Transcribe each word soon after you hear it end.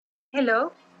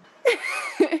hello.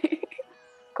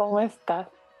 ¿Cómo estás?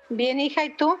 Bien, hija,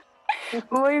 ¿y tú?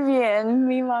 Muy bien,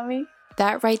 mi mami.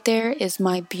 That right there is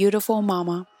my beautiful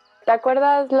mama. ¿Te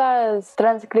acuerdas las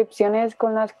transcripciones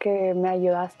con las que me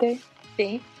ayudaste?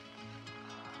 Sí.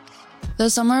 The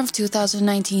summer of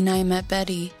 2019, I met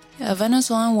Betty, a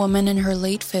Venezuelan woman in her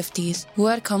late 50s who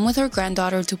had come with her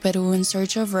granddaughter to Peru in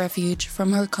search of refuge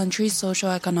from her country's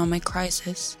socio-economic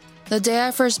crisis. The day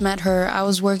I first met her, I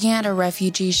was working at a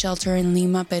refugee shelter in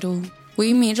Lima, Peru.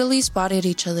 We immediately spotted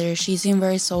each other. She seemed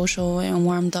very social and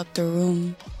warmed up the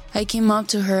room. I came up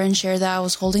to her and shared that I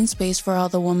was holding space for all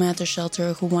the women at the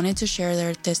shelter who wanted to share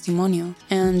their testimonio,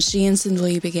 and she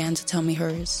instantly began to tell me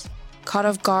hers. Caught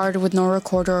off guard with no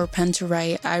recorder or pen to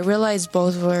write, I realized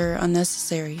both were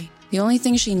unnecessary. The only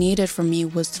thing she needed from me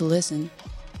was to listen.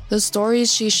 The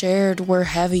stories she shared were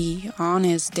heavy,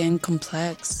 honest, and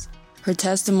complex. Her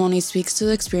testimony speaks to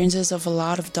the experiences of a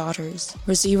lot of daughters,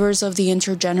 receivers of the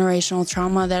intergenerational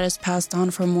trauma that is passed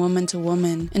on from woman to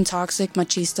woman in toxic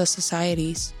machista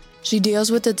societies. She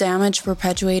deals with the damage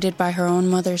perpetuated by her own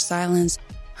mother's silence.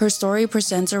 Her story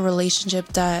presents a relationship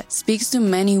that speaks to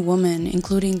many women,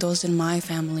 including those in my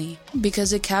family,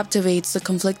 because it captivates the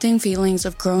conflicting feelings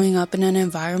of growing up in an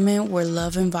environment where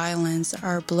love and violence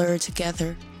are blurred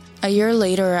together. A year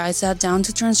later, I sat down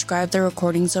to transcribe the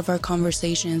recordings of our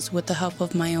conversations with the help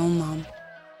of my own mom.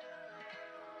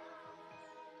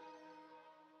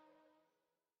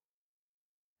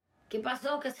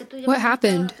 What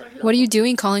happened? What are you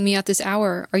doing calling me at this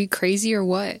hour? Are you crazy or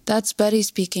what? That's Betty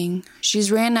speaking.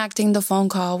 She's reenacting the phone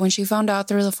call when she found out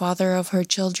through the father of her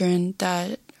children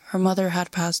that her mother had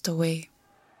passed away.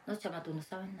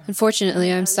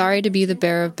 Unfortunately, I'm sorry to be the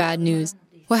bearer of bad news.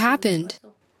 What happened?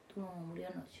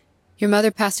 Your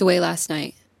mother passed away last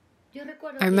night.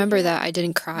 I remember that I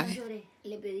didn't cry.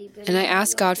 And I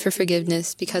asked God for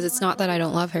forgiveness because it's not that I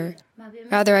don't love her.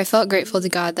 Rather, I felt grateful to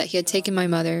God that He had taken my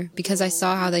mother because I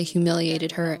saw how they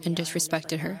humiliated her and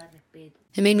disrespected her.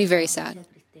 It made me very sad.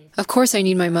 Of course I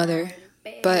need my mother,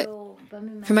 but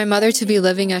for my mother to be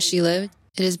living as she lived,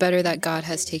 it is better that God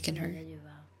has taken her.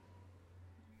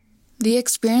 The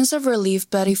experience of relief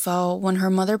Betty felt when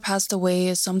her mother passed away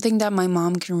is something that my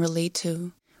mom can relate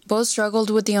to. Both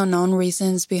struggled with the unknown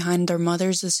reasons behind their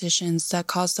mother's decisions that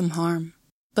caused them harm.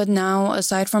 But now,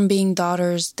 aside from being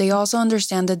daughters, they also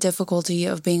understand the difficulty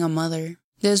of being a mother.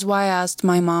 This is why I asked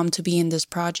my mom to be in this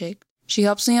project. She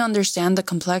helps me understand the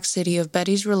complexity of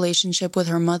Betty's relationship with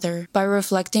her mother by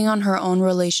reflecting on her own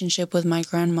relationship with my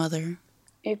grandmother.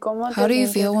 How do you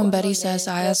feel when Betty says,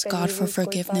 I ask God for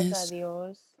forgiveness?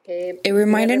 It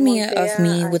reminded me of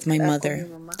me with my mother.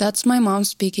 That's my mom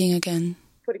speaking again.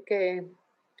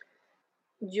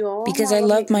 Because I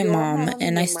love my mom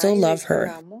and I still love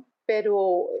her.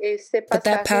 But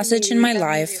that passage in my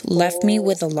life left me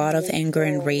with a lot of anger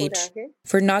and rage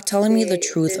for not telling me the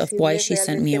truth of why she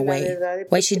sent me away,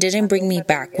 why she didn't bring me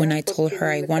back when I told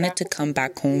her I wanted to come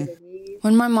back home.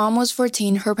 When my mom was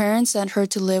 14, her parents sent her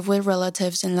to live with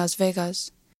relatives in Las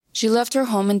Vegas. She left her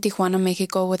home in Tijuana,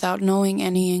 Mexico without knowing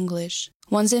any English.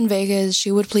 Once in Vegas,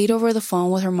 she would plead over the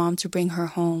phone with her mom to bring her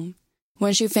home.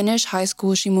 When she finished high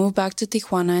school, she moved back to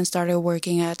Tijuana and started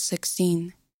working at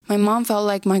 16. My mom felt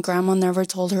like my grandma never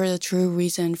told her the true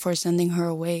reason for sending her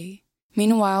away.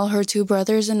 Meanwhile, her two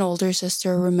brothers and older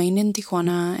sister remained in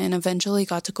Tijuana and eventually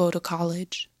got to go to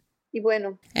college.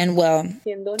 And well,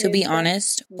 to be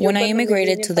honest, when I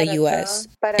immigrated to the US,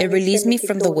 it released me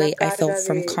from the weight I felt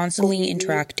from constantly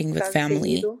interacting with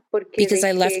family, because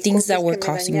I left things that were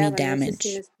causing me damage.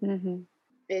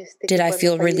 Did I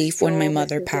feel relief when my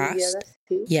mother passed?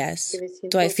 Yes.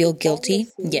 Do I feel guilty?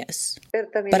 Yes.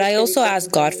 But I also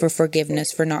ask God for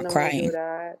forgiveness for not crying,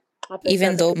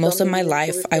 even though most of my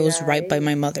life I was right by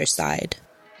my mother's side.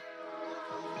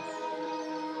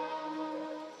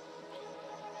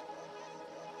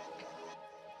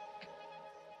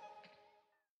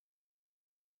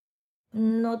 I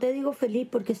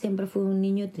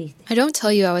don't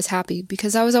tell you I was happy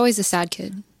because I was always a sad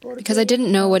kid. Because I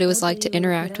didn't know what it was like to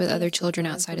interact with other children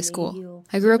outside of school.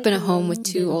 I grew up in a home with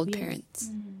two old parents.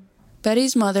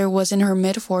 Betty's mother was in her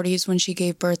mid-40s when she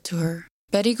gave birth to her.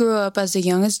 Betty grew up as the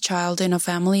youngest child in a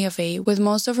family of 8, with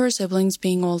most of her siblings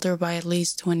being older by at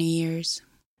least 20 years.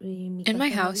 In my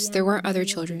house, there weren't other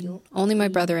children, only my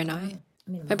brother and I.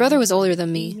 My brother was older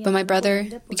than me, but my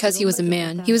brother, because he was a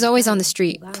man, he was always on the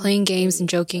street, playing games and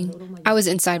joking. I was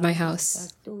inside my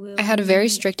house. I had a very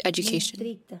strict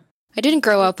education. I didn't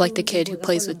grow up like the kid who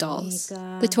plays with dolls.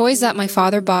 The toys that my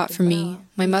father bought for me,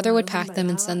 my mother would pack them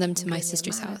and send them to my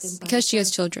sister's house, because she has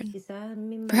children.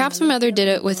 Perhaps my mother did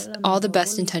it with all the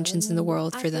best intentions in the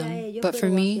world for them, but for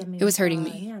me, it was hurting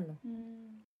me.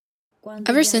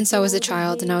 Ever since I was a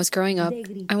child and I was growing up,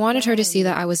 I wanted her to see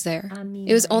that I was there.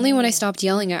 It was only when I stopped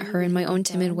yelling at her in my own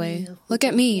timid way, "Look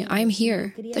at me, I am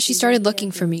here," that she started looking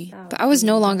for me. But I was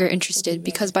no longer interested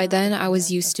because by then I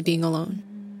was used to being alone.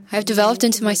 I have developed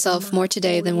into myself more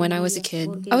today than when I was a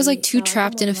kid. I was like too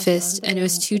trapped in a fist and it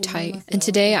was too tight. And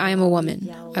today I am a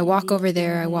woman. I walk over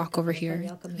there, I walk over here.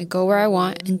 I go where I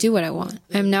want and do what I want.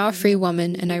 I am now a free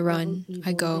woman and I run,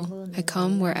 I go, I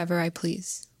come wherever I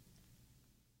please.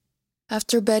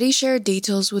 After Betty shared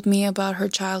details with me about her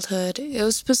childhood, it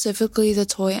was specifically the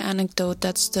toy anecdote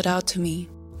that stood out to me.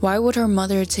 Why would her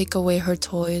mother take away her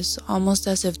toys, almost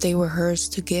as if they were hers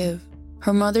to give?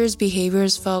 Her mother's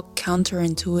behaviors felt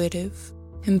counterintuitive,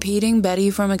 impeding Betty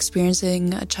from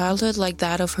experiencing a childhood like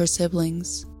that of her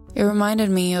siblings. It reminded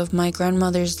me of my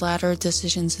grandmother's latter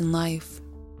decisions in life.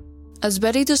 As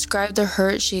Betty described the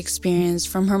hurt she experienced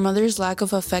from her mother's lack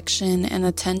of affection and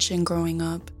attention growing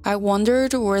up, I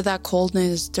wondered where that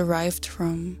coldness derived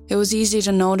from. It was easy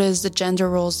to notice the gender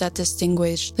roles that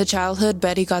distinguished the childhood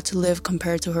Betty got to live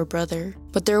compared to her brother.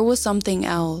 But there was something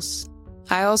else.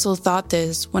 I also thought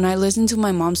this when I listened to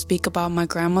my mom speak about my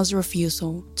grandma's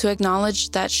refusal to acknowledge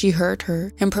that she hurt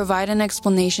her and provide an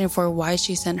explanation for why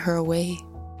she sent her away.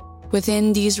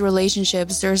 Within these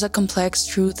relationships, there's a complex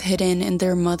truth hidden in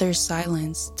their mother's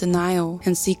silence, denial,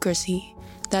 and secrecy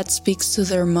that speaks to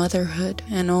their motherhood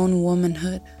and own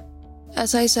womanhood.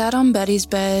 As I sat on Betty's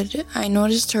bed, I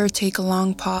noticed her take a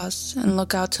long pause and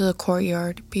look out to the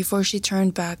courtyard before she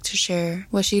turned back to share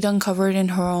what she'd uncovered in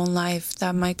her own life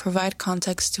that might provide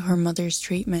context to her mother's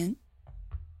treatment.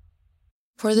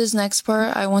 For this next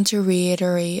part, I want to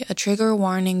reiterate a trigger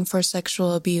warning for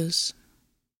sexual abuse.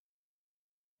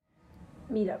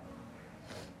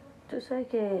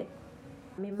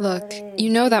 Look, you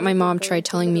know that my mom tried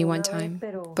telling me one time,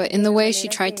 but in the way she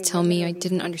tried to tell me, I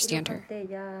didn't understand her.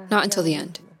 Not until the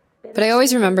end. But I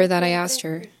always remember that I asked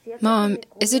her, "Mom,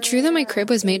 is it true that my crib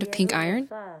was made of pink iron?"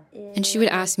 And she would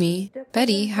ask me,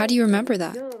 "Betty, how do you remember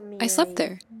that? I slept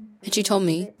there." And she told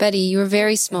me, "Betty, you were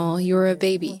very small, you were a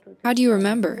baby. How do you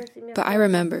remember?" But I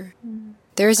remember.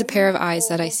 There is a pair of eyes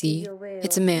that I see.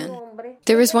 It's a man.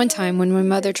 There was one time when my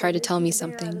mother tried to tell me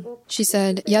something. She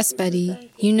said, "Yes,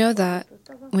 Betty, you know that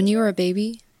when you were a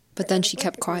baby," but then she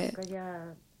kept quiet.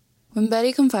 When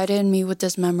Betty confided in me with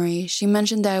this memory, she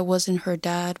mentioned that it wasn't her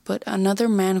dad, but another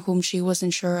man whom she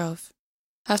wasn't sure of.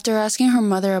 After asking her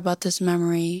mother about this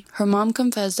memory, her mom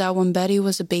confessed that when Betty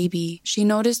was a baby, she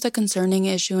noticed a concerning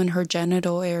issue in her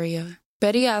genital area.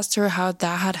 Betty asked her how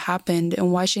that had happened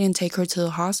and why she didn't take her to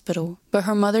the hospital, but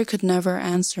her mother could never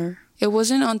answer. It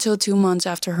wasn't until 2 months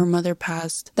after her mother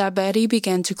passed that Betty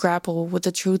began to grapple with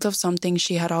the truth of something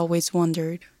she had always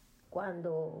wondered.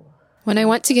 When I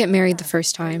went to get married the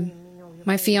first time,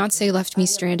 my fiancé left me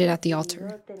stranded at the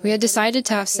altar. We had decided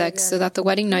to have sex so that the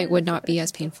wedding night would not be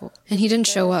as painful, and he didn't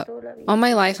show up. All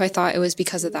my life I thought it was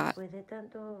because of that.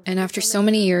 And after so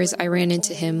many years, I ran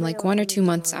into him like 1 or 2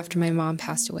 months after my mom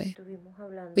passed away.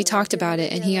 We talked about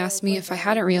it, and he asked me if I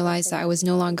hadn't realized that I was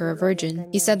no longer a virgin.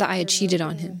 He said that I had cheated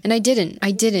on him. And I didn't.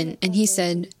 And he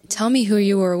said, "Tell me who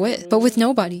you were with." But with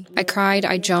nobody. I cried,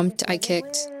 I jumped, I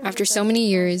kicked. After so many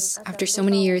years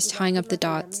tying up the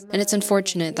dots. And it's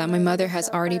unfortunate that my mother has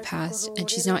already passed, and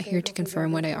she's not here to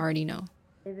confirm what I already know.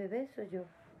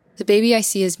 The baby I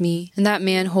see is me, and that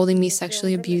man holding me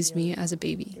sexually abused me as a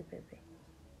baby.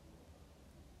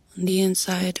 On the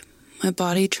inside, my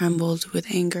body trembled with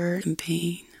anger and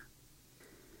pain,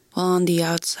 while on the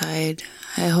outside,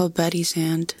 I held Betty's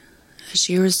hand as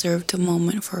she reserved a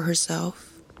moment for herself,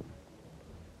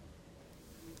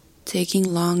 taking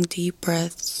long, deep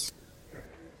breaths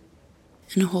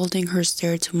and holding her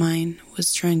stare to mine with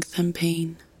strength and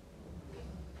pain.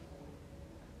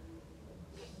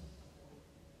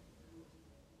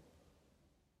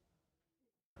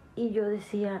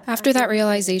 After that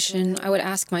realization, I would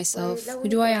ask myself, who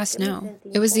do I ask now?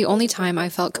 It was the only time I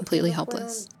felt completely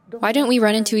helpless. Why didn't we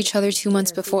run into each other 2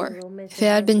 months before? If it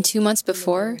had been 2 months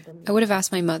before, I would have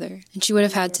asked my mother, and she would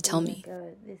have had to tell me.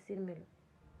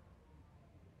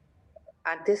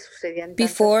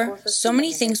 Before, so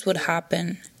many things would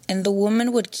happen, and the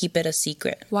woman would keep it a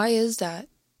secret. Why is that?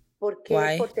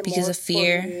 Why? Because of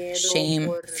fear,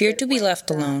 shame, fear to be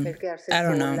left alone. I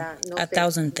don't know,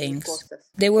 1,000 things.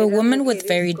 They were women with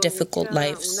very difficult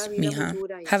lives, mija.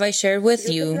 Have I shared with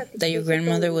you that your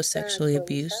grandmother was sexually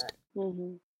abused?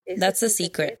 That's a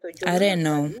secret. I didn't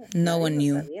know. No one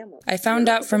knew. I found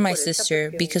out from my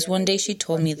sister because one day she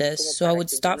told me this, so I would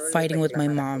stop fighting with my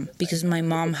mom because my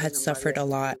mom had suffered a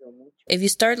lot. If you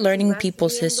start learning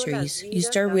people's histories, you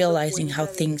start realizing how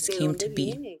things came to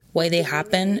be, why they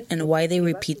happen, and why they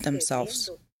repeat themselves.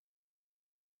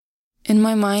 In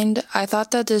my mind, I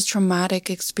thought that this traumatic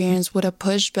experience would have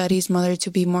pushed Betty's mother to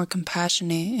be more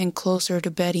compassionate and closer to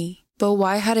Betty. But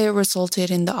why had it resulted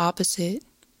in the opposite?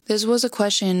 This was a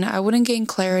question I wouldn't gain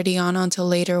clarity on until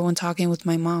later when talking with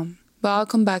my mom, but I'll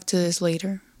come back to this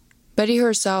later. Betty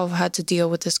herself had to deal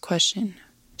with this question.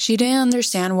 She didn't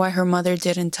understand why her mother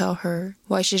didn't tell her,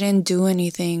 why she didn't do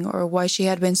anything, or why she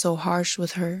had been so harsh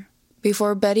with her.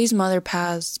 Before Betty's mother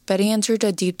passed, Betty entered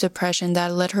a deep depression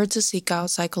that led her to seek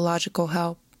out psychological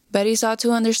help. Betty sought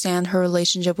to understand her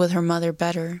relationship with her mother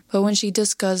better, but when she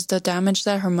discussed the damage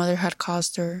that her mother had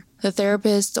caused her, the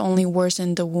therapist only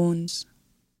worsened the wounds.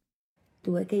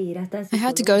 I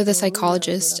had to go to the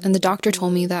psychologist, and the doctor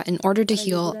told me that in order to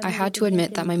heal, I had to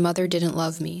admit that my mother didn't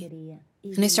love me.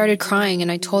 And I started crying,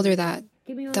 and I told her that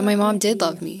my mom did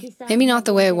love me. Maybe not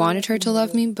the way I wanted her to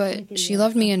love me, but she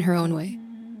loved me in her own way.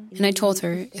 And I told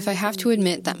her, if I have to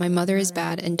admit that my mother is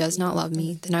bad and does not love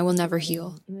me, then I will never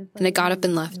heal. And I got up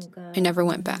and left. I never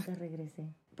went back.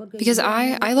 Because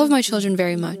I love my children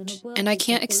very much, and I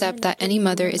can't accept that any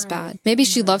mother is bad. Maybe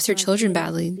she loves her children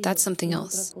badly, that's something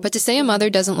else. But to say a mother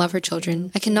doesn't love her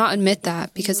children, I cannot admit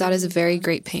that because that is a very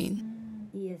great pain.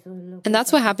 And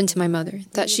that's what happened to my mother,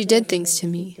 that she did things to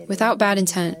me, without bad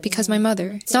intent, because my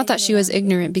mother. It's not that she was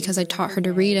ignorant because I taught her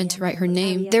to read and to write her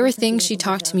name. There were things she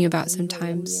talked to me about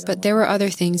sometimes, but there were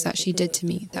other things that she did to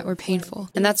me that were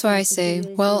painful. And that's why I say,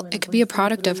 well, it could be a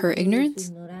product of her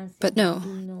ignorance, but no,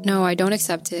 I don't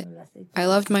accept it. I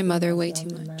loved my mother way too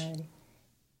much.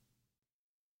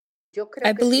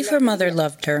 I believe her mother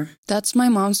loved her. That's my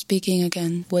mom speaking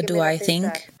again. What do I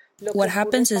think? What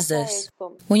happens is this.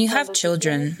 When you have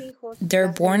children, they're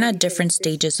born at different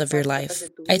stages of your life.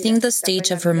 I think the stage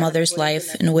of her mother's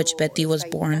life in which Betty was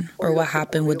born, or what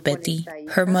happened with Betty,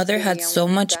 her mother had so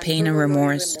much pain and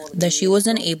remorse that she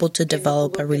wasn't able to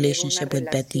develop a relationship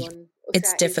with Betty.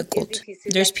 It's difficult.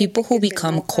 There's people who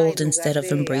become cold instead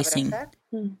of embracing.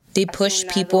 They push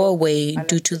people away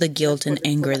due to the guilt and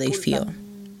anger they feel.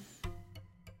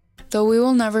 Though we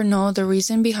will never know the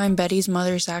reason behind Betty's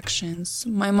mother's actions,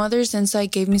 my mother's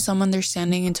insight gave me some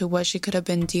understanding into what she could have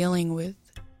been dealing with.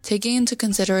 Taking into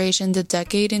consideration the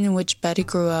decade in which Betty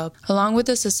grew up, along with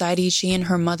the society she and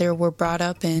her mother were brought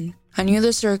up in, I knew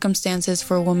the circumstances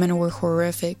for women were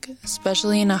horrific,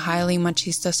 especially in a highly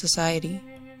machista society.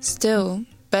 Still,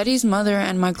 Betty's mother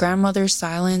and my grandmother's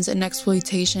silence and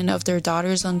exploitation of their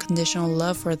daughter's unconditional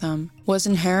love for them was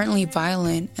inherently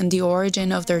violent and the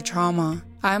origin of their trauma.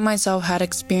 I myself had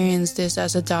experienced this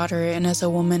as a daughter and as a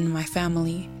woman in my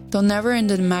family, though never in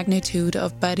the magnitude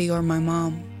of Betty or my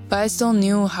mom. But I still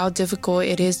knew how difficult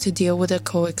it is to deal with the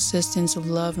coexistence of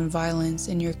love and violence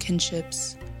in your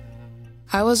kinships.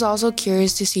 I was also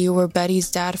curious to see where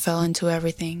Betty's dad fell into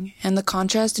everything, and the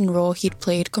contrast in role he'd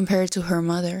played compared to her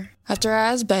mother. After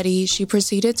I asked Betty, she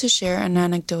proceeded to share an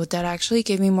anecdote that actually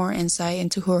gave me more insight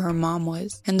into who her mom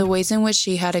was, and the ways in which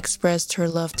she had expressed her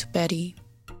love to Betty.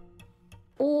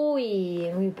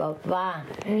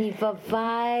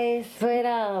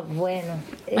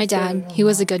 My dad, he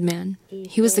was a good man.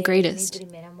 He was the greatest.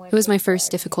 It was my first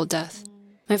difficult death.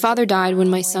 My father died when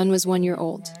my son was 1 year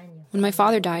old. When my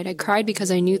father died, I cried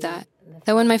because I knew that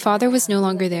when my father was no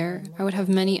longer there, I would have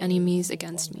many enemies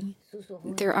against me.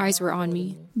 Their eyes were on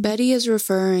me. Betty is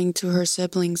referring to her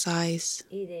siblings' eyes.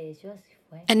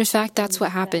 And in fact, that's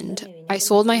what happened. I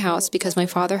sold my house because my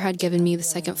father had given me the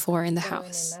second floor in the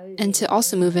house, and to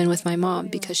also move in with my mom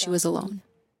because she was alone.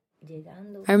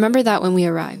 I remember that when we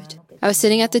arrived. I was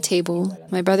sitting at the table.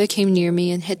 My brother came near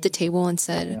me and hit the table and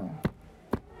said,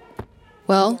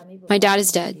 "Well, my dad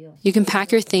is dead. You can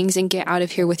pack your things and get out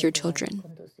of here with your children."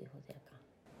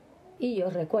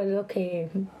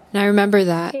 And I remember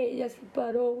that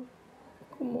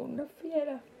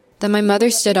my mother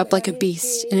stood up like a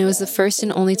beast, and it was the first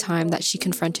and only time that she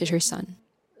confronted her son.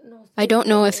 I don't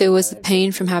know if it was the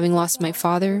pain from having lost my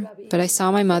father, but I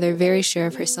saw my mother very sure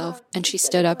of herself, and she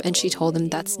stood up and she told him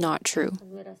that's not true.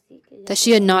 That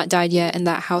she had not died yet and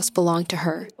that house belonged to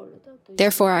her.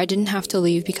 Therefore, I didn't have to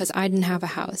leave because I didn't have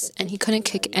a house, and he couldn't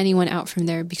kick anyone out from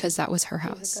there because that was her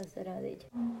house.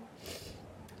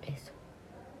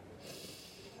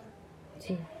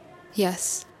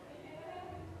 Yes.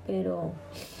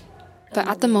 But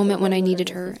at the moment when I needed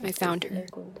her, I found her.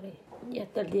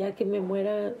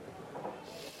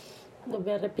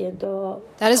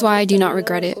 That is why I do not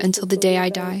regret it until the day I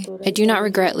die. I do not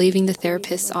regret leaving the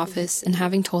therapist's office and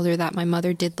having told her that my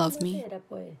mother did love me.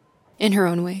 In her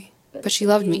own way. But she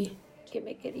loved me.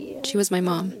 She was my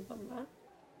mom.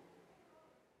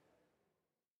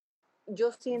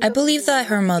 I believe that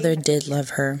her mother did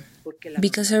love her,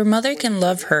 because her mother can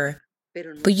love her,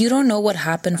 but you don't know what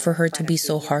happened for her to be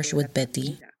so harsh with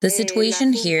Betty. The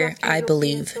situation here, I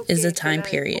believe, is the time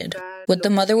period. What the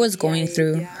mother was going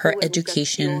through, her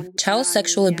education, child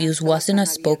sexual abuse wasn't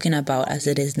as spoken about as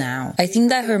it is now. I think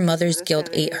that her mother's guilt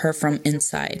ate her from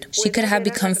inside. She could have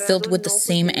become filled with the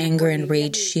same anger and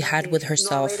rage she had with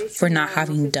herself for not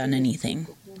having done anything.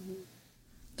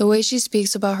 The way she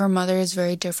speaks about her mother is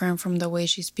very different from the way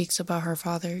she speaks about her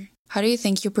father. How do you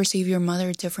think you perceive your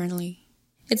mother differently?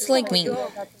 It's like me.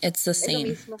 It's the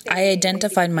same. I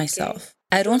identified myself.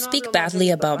 I don't speak badly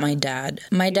about my dad.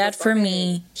 My dad, for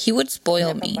me, he would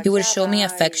spoil me. He would show me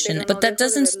affection, but that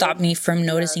doesn't stop me from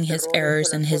noticing his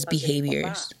errors and his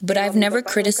behaviors. But I've never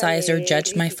criticized or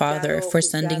judged my father for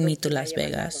sending me to Las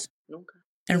Vegas.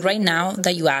 And right now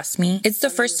that you ask me, it's the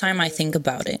first time I think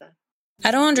about it.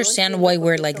 I don't understand why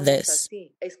we're like this.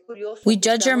 We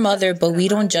judge our mother, but we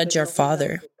don't judge our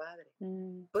father.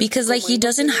 Because he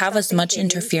doesn't have as much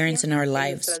interference in our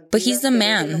lives. But he's the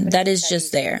man that is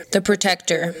just there. The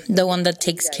protector, the one that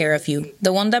takes care of you,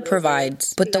 the one that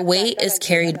provides. But the weight is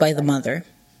carried by the mother.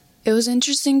 It was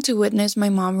interesting to witness my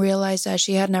mom realize that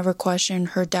she had never questioned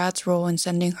her dad's role in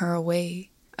sending her away.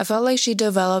 I felt like she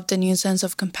developed a new sense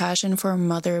of compassion for her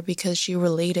mother because she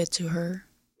related to her.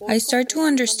 I start to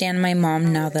understand my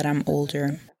mom now that I'm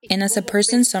older. And as a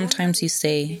person, sometimes you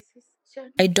say,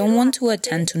 I don't want to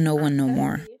attend to no one no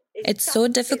more. It's so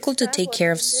difficult to take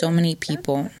care of so many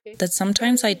people that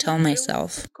sometimes I tell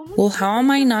myself, well, how am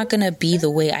I not going to be the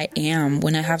way I am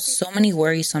when I have so many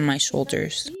worries on my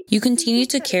shoulders? You continue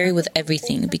to carry with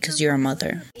everything because you're a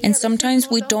mother. And sometimes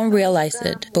we don't realize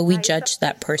it, but we judge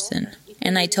that person.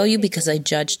 And I tell you because I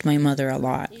judged my mother a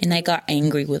lot, and I got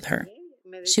angry with her.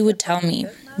 She would tell me,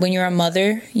 when you're a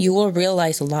mother, you will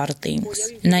realize a lot of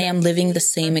things. And I am living the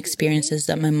same experiences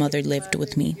that my mother lived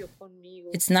with me.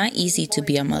 It's not easy to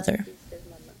be a mother.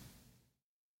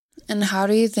 And how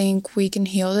do you think we can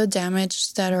heal the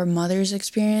damage that our mothers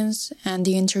experience and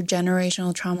the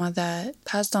intergenerational trauma that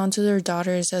passed on to their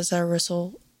daughters as a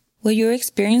result? What you're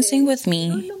experiencing with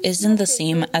me isn't the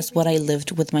same as what I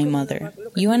lived with my mother.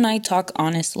 You and I talk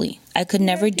honestly. I could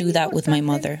never do that with my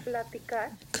mother.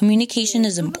 Communication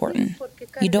is important.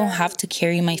 You don't have to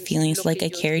carry my feelings like I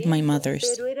carried my mother's,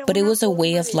 but it was a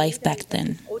way of life back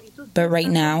then. But right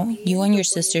now, you and your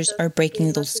sisters are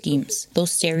breaking those schemes,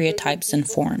 those stereotypes and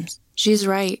forms. She's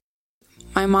right.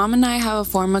 My mom and I have a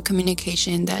form of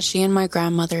communication that she and my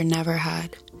grandmother never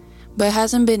had, but it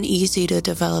hasn't been easy to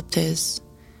develop this.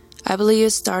 I believe it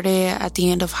started at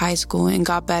the end of high school and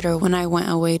got better when I went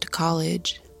away to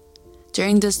college.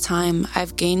 During this time,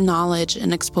 I've gained knowledge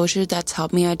and exposure that's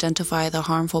helped me identify the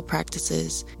harmful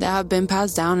practices that have been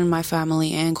passed down in my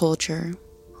family and culture.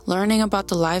 Learning about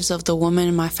the lives of the women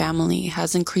in my family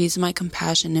has increased my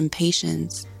compassion and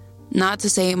patience. Not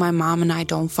to say my mom and I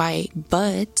don't fight,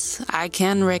 but I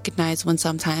can recognize when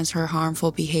sometimes her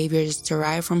harmful behaviors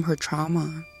derive from her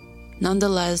trauma.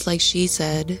 Nonetheless, like she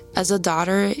said, as a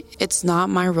daughter, it's not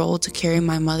my role to carry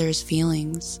my mother's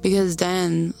feelings, because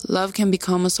then love can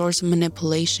become a source of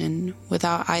manipulation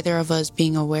without either of us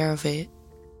being aware of it.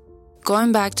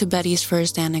 Going back to Betty's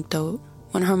first anecdote,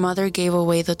 when her mother gave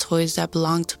away the toys that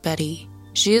belonged to Betty,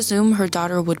 she assumed her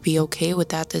daughter would be okay with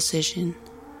that decision.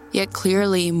 Yet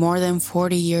clearly, more than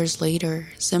 40 years later,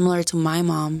 similar to my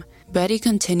mom, Betty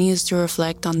continues to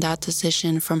reflect on that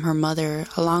decision from her mother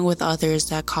along with others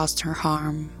that caused her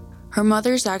harm. Her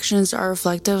mother's actions are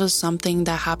reflective of something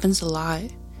that happens a lot.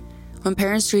 When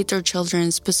parents treat their children,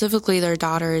 specifically their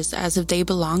daughters, as if they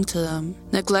belong to them,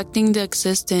 neglecting the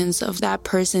existence of that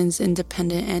person's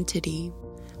independent entity.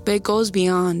 But it goes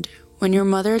beyond. When your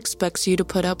mother expects you to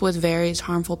put up with various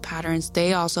harmful patterns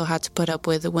they also had to put up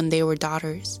with when they were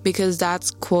daughters, because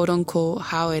that's quote-unquote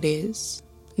how it is.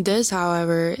 This,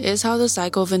 however, is how the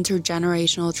cycle of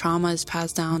intergenerational trauma is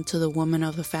passed down to the woman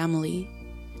of the family.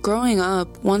 Growing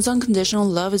up, one's unconditional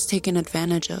love is taken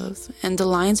advantage of, and the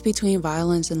lines between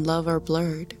violence and love are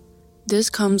blurred. This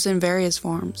comes in various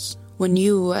forms. When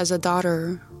you, as a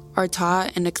daughter, are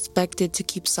taught and expected to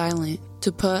keep silent,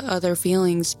 to put other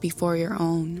feelings before your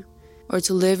own, or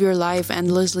to live your life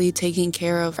endlessly taking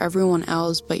care of everyone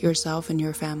else but yourself and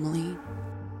your family.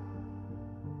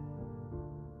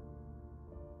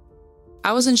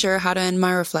 I wasn't sure how to end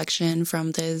my reflection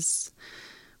from this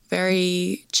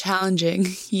very challenging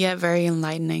yet very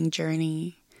enlightening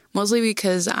journey. Mostly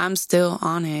because I'm still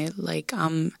on it.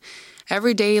 I'm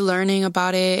every day learning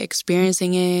about it,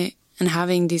 experiencing it, and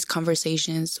having these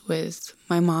conversations with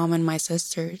my mom and my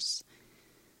sisters.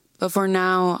 But for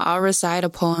now, I'll recite a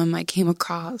poem I came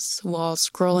across while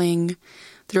scrolling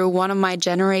through one of my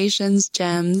generation's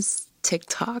gems,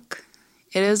 TikTok.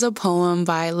 It is a poem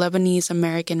by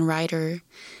Lebanese-American writer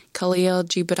Khalil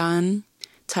Gibran,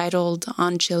 titled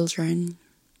On Children.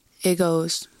 It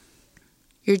goes,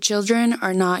 "Your children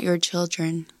are not your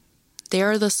children. They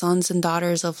are the sons and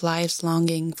daughters of life's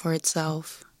longing for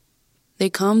itself. They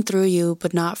come through you,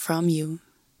 but not from you.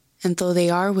 And though they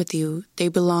are with you, they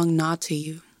belong not to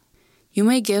you. You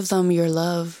may give them your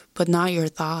love, but not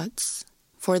your thoughts,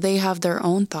 for they have their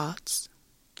own thoughts.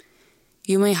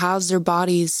 You may house their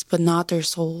bodies, but not their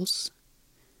souls,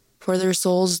 for their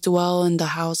souls dwell in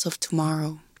the house of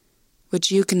tomorrow,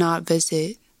 which you cannot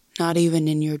visit, not even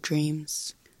in your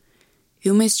dreams.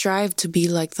 You may strive to be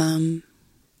like them,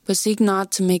 but seek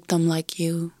not to make them like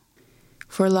you,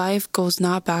 for life goes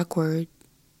not backward,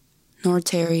 nor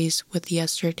tarries with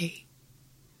yesterday."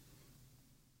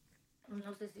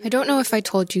 I don't know if I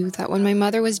told you that when my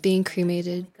mother was being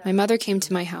cremated, my mother came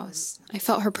to my house. I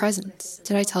felt her presence.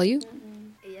 Did I tell you?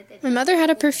 My mother had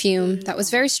a perfume that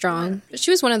was very strong, but she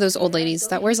was one of those old ladies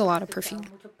that wears a lot of perfume.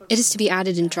 It is to be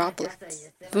added in droplets.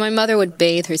 But my mother would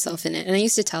bathe herself in it, and I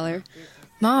used to tell her,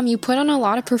 "Mom, you put on a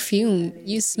lot of perfume.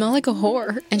 You smell like a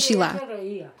whore." And she laughed.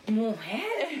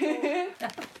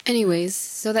 Anyways,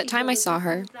 so that time I saw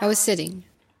her, I was sitting,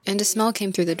 and a smell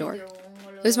came through the door.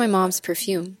 It was my mom's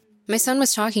perfume. My son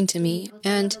was talking to me,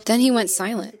 and then he went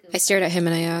silent. I stared at him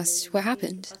and I asked, "What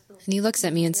happened?" And he looks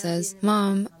at me and says,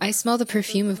 "Mom, I smell the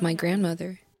perfume of my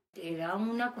grandmother."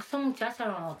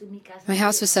 My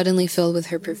house was suddenly filled with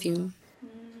her perfume.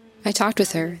 I talked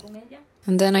with her,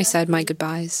 and then I said my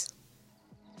goodbyes.